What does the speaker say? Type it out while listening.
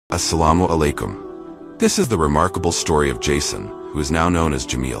Assalamu alaikum. This is the remarkable story of Jason, who is now known as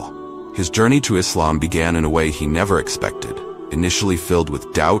Jamil. His journey to Islam began in a way he never expected, initially filled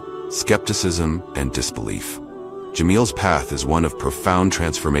with doubt, skepticism, and disbelief. Jamil's path is one of profound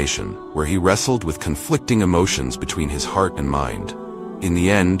transformation, where he wrestled with conflicting emotions between his heart and mind. In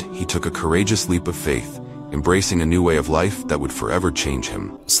the end, he took a courageous leap of faith, embracing a new way of life that would forever change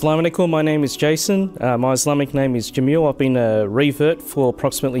him. Assalamu alaikum, my name is Jason. My Islamic name is Jamil. I've been a revert for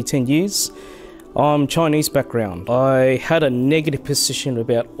approximately 10 years. I'm Chinese background. I had a negative position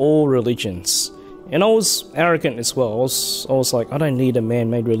about all religions. And I was arrogant as well. I was like, I don't need a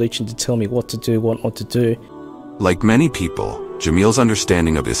man-made religion to tell me what to do, what not to do. Like many people, Jamil's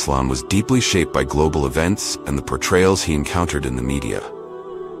understanding of Islam was deeply shaped by global events and the portrayals he encountered in the media.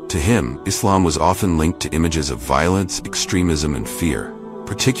 To him, Islam was often linked to images of violence, extremism, and fear,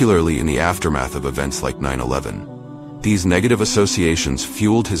 particularly in the aftermath of events like 9/11. These negative associations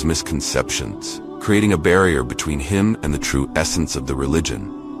fueled his misconceptions, creating a barrier between him and the true essence of the religion,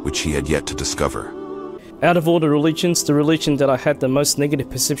 which he had yet to discover. Out of all the religions, the religion that I had the most negative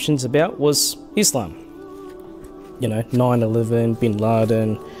perceptions about was Islam. 9/11, Bin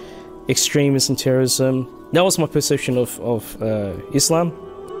Laden, extremism, terrorism. That was my perception of Islam.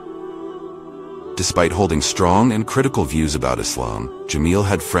 Despite holding strong and critical views about Islam, Jamil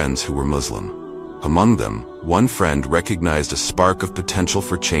had friends who were Muslim. Among them, one friend recognized a spark of potential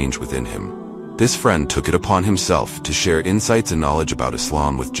for change within him. This friend took it upon himself to share insights and knowledge about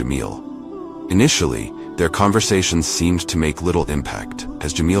Islam with Jamil. Initially, their conversations seemed to make little impact,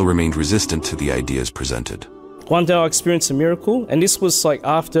 as Jamil remained resistant to the ideas presented. One day I experienced a miracle, and this was like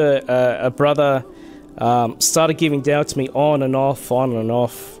after a brother started giving doubt to me on and off.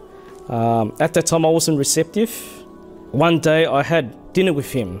 At that time I wasn't receptive. One day I had dinner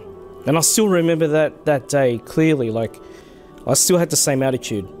with him, and I still remember that day clearly. Like, I still had the same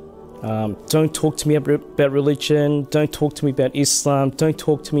attitude. Don't talk to me about religion, don't talk to me about Islam, don't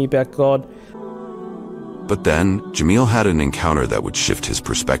talk to me about God. But then, Jamil had an encounter that would shift his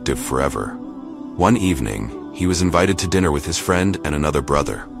perspective forever. One evening, he was invited to dinner with his friend and another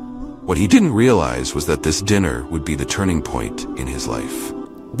brother. What he didn't realize was that this dinner would be the turning point in his life.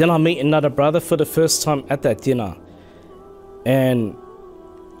 Then I meet another brother for the first time at that dinner. And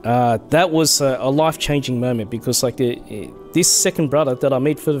that was a life-changing moment, because this second brother that I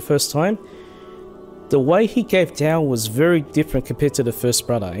meet for the first time, the way he gave down was very different compared to the first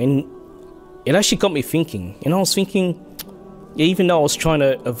brother. And it actually got me thinking. And I was thinking, even though I was trying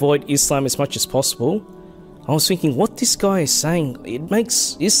to avoid Islam as much as possible, I was thinking, what this guy is saying,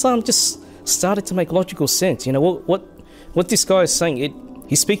 Islam just started to make logical sense. What this guy is saying,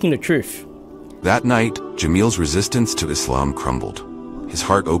 he's speaking the truth. That night, Jamil's resistance to Islam crumbled. His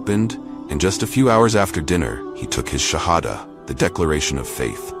heart opened, and just a few hours after dinner, he took his shahada, the declaration of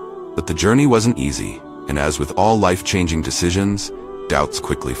faith. But the journey wasn't easy, and as with all life-changing decisions, doubts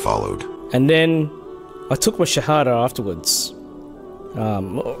quickly followed. And then I took my shahada afterwards,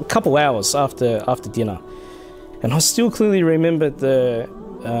 a couple hours after dinner. And I still clearly remember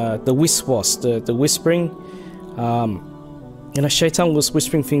the whispers, the whispering. Shaitan was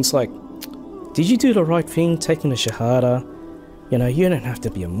whispering things like, did you do the right thing taking the shahada? You don't have to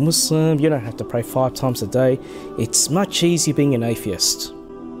be a Muslim, you don't have to pray 5 times a day. It's much easier being an atheist.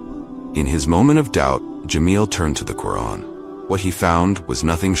 In his moment of doubt, Jamil turned to the Quran. What he found was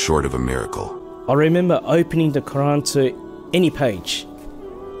nothing short of a miracle. I remember opening the Quran to any page.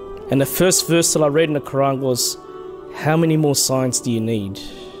 And the first verse that I read in the Quran was, how many more signs do you need?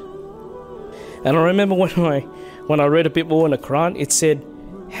 And I remember when I read a bit more in the Quran, it said,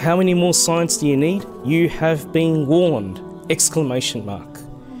 how many more signs do you need? You have been warned! !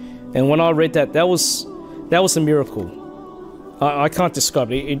 And when I read that was a miracle. I can't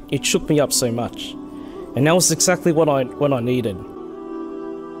describe it. It shook me up so much. And that was exactly what I needed.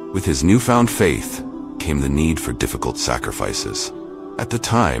 With his newfound faith came the need for difficult sacrifices. At the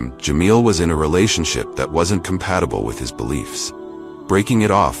time, Jamil was in a relationship that wasn't compatible with his beliefs. Breaking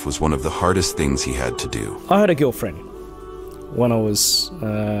it off was one of the hardest things he had to do. I had a girlfriend when I was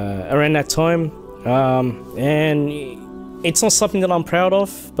around that time, and it's not something that I'm proud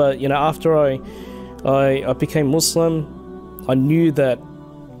of, but after I became Muslim, I knew that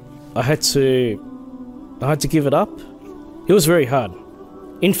I had to give it up. It was very hard.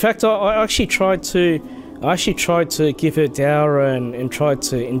 In fact, I actually tried to give her dowry and tried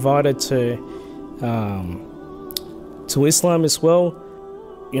to invite her to Islam as well.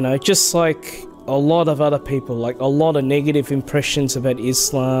 Just like a lot of other people, like a lot of negative impressions about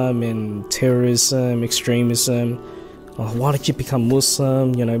Islam and terrorism, extremism. Oh, why did you become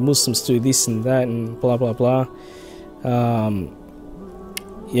Muslim? Muslims do this and that and blah, blah, blah.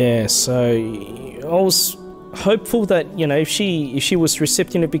 Yeah, so I was hopeful that, you know, if she was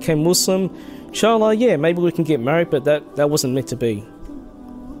receptive and became Muslim, inshallah, yeah, maybe we can get married, but that wasn't meant to be.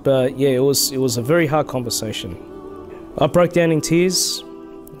 But yeah, it was a very hard conversation. I broke down in tears.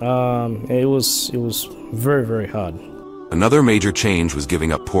 It was very, very hard. Another major change was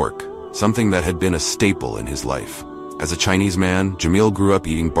giving up pork, something that had been a staple in his life. As a Chinese man, Jamil grew up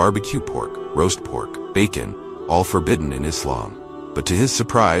eating barbecue pork, roast pork, bacon, all forbidden in Islam. But to his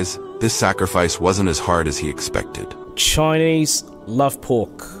surprise, this sacrifice wasn't as hard as he expected. Chinese love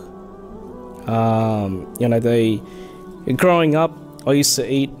pork. You know, growing up, I used to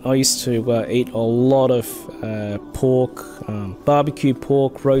eat a lot of pork, barbecue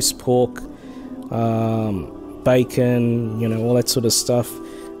pork, roast pork, bacon, you know, all that sort of stuff.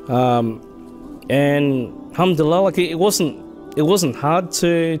 And alhamdulillah, like it wasn't hard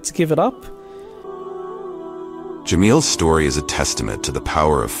to give it up. Jamil's story is a testament to the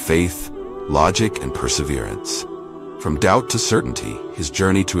power of faith, logic, and perseverance. From doubt to certainty, his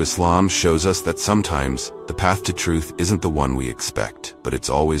journey to Islam shows us that sometimes the path to truth isn't the one we expect, but it's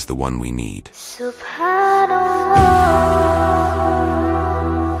always the one we need. Subhanallah.